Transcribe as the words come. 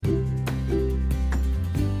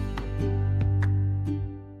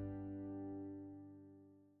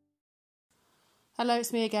Hello,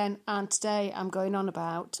 it's me again, and today I'm going on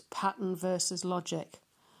about pattern versus logic,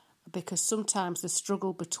 because sometimes the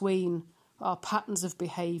struggle between our patterns of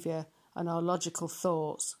behaviour and our logical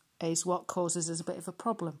thoughts is what causes us a bit of a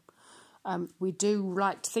problem. We do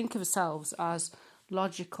like to think of ourselves as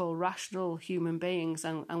logical, rational human beings,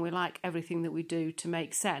 and we like everything that we do to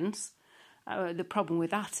make sense. The problem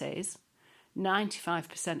with that is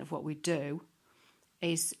 95% of what we do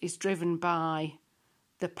is driven by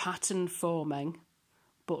the pattern forming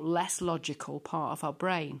but less logical part of our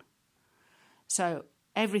brain. So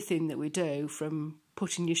everything that we do, from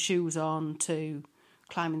putting your shoes on to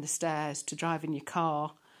climbing the stairs to driving your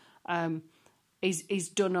car, is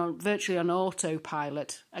done virtually on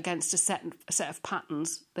autopilot against a set of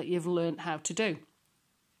patterns that you've learnt how to do.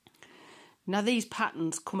 Now, these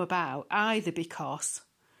patterns come about either because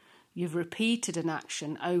you've repeated an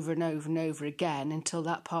action over and over and over again until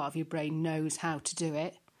that part of your brain knows how to do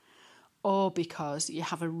it, or because you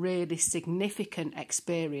have a really significant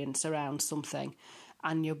experience around something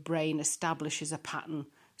and your brain establishes a pattern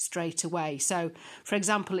straight away. So, for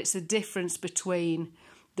example, it's the difference between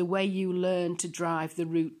the way you learn to drive the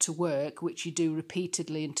route to work, which you do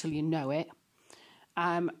repeatedly until you know it,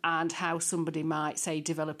 and how somebody might, say,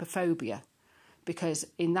 develop a phobia. Because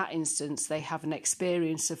in that instance, they have an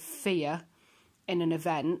experience of fear in an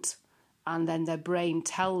event, and then their brain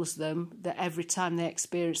tells them that every time they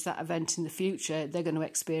experience that event in the future, they're going to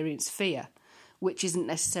experience fear, which isn't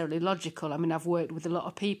necessarily logical. I mean, I've worked with a lot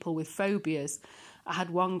of people with phobias. I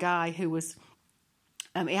had one guy who was,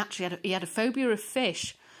 he had a phobia of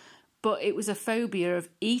fish, but it was a phobia of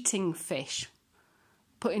eating fish.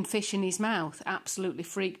 Putting fish in his mouth absolutely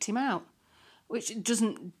freaked him out, which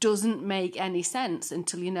doesn't make any sense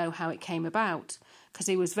until you know how it came about. Because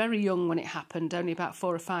he was very young when it happened, only about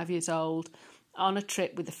 4 or 5 years old, on a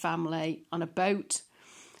trip with the family, on a boat,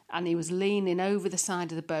 and he was leaning over the side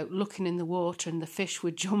of the boat, looking in the water, and the fish were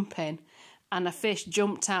jumping, and a fish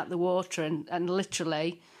jumped out the water and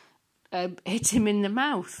literally hit him in the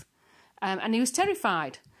mouth, and he was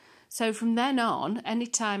terrified. So from then on, any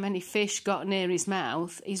time any fish got near his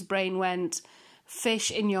mouth, his brain went, fish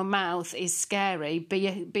in your mouth is scary,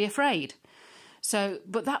 be afraid. So,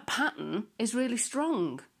 but that pattern is really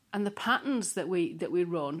strong, and the patterns that we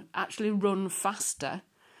run actually run faster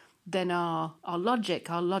than our logic.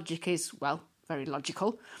 Our logic is, well, very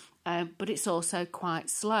logical, but it's also quite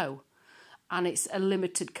slow, and it's a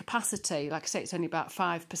limited capacity. Like I say, it's only about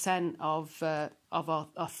 5% of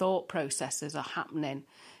our thought processes are happening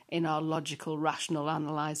in our logical, rational,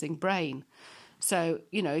 analysing brain. So,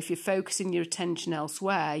 you know, if you're focusing your attention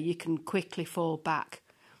elsewhere, you can quickly fall back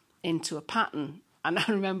into a pattern. And I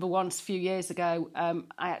remember once a few years ago,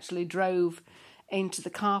 I actually drove into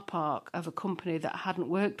the car park of a company that I hadn't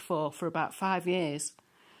worked for about 5 years,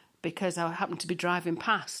 because I happened to be driving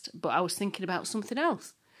past, but I was thinking about something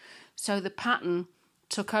else. So the pattern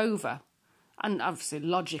took over. And obviously,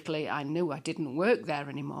 logically, I knew I didn't work there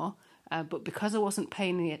anymore. But because I wasn't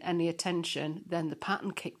paying any attention, then the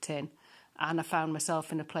pattern kicked in, and I found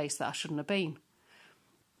myself in a place that I shouldn't have been.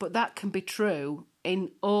 But that can be true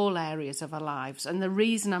in all areas of our lives. And the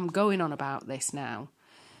reason I'm going on about this now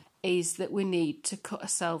is that we need to cut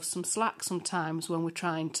ourselves some slack sometimes when we're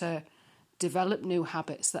trying to develop new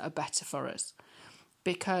habits that are better for us.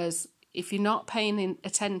 Because if you're not paying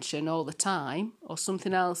attention all the time, or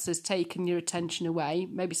something else has taken your attention away,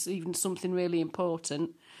 maybe even something really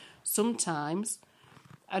important, sometimes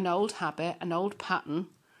an old habit, an old pattern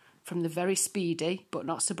from the very speedy but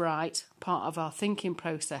not so bright part of our thinking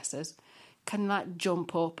processes can like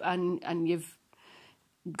jump up, and you've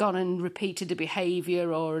gone and repeated a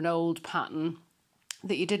behaviour or an old pattern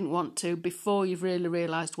that you didn't want to before you've really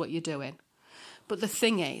realised what you're doing. But the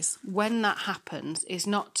thing is, when that happens, is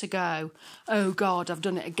not to go, oh God, I've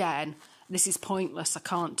done it again, this is pointless, I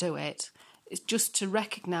can't do it. It's just to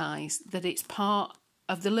recognise that it's part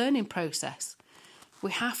of the learning process. We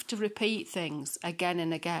have to repeat things again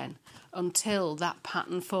and again until that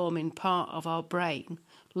pattern forming part of our brain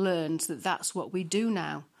learns that that's what we do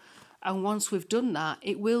now. And once we've done that,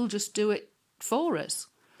 it will just do it for us.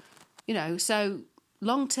 You know, so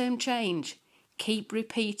long-term change, keep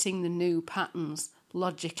repeating the new patterns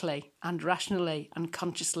logically and rationally and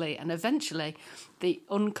consciously, and eventually the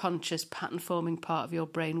unconscious pattern forming part of your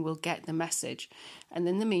brain will get the message. And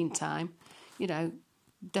in the meantime, you know,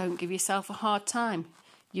 don't give yourself a hard time.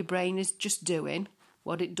 Your brain is just doing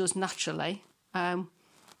what it does naturally,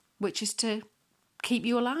 which is to keep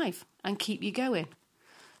you alive and keep you going.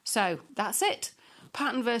 So that's it.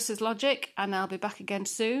 Pattern versus logic, and I'll be back again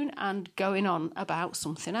soon and going on about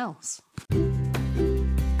something else.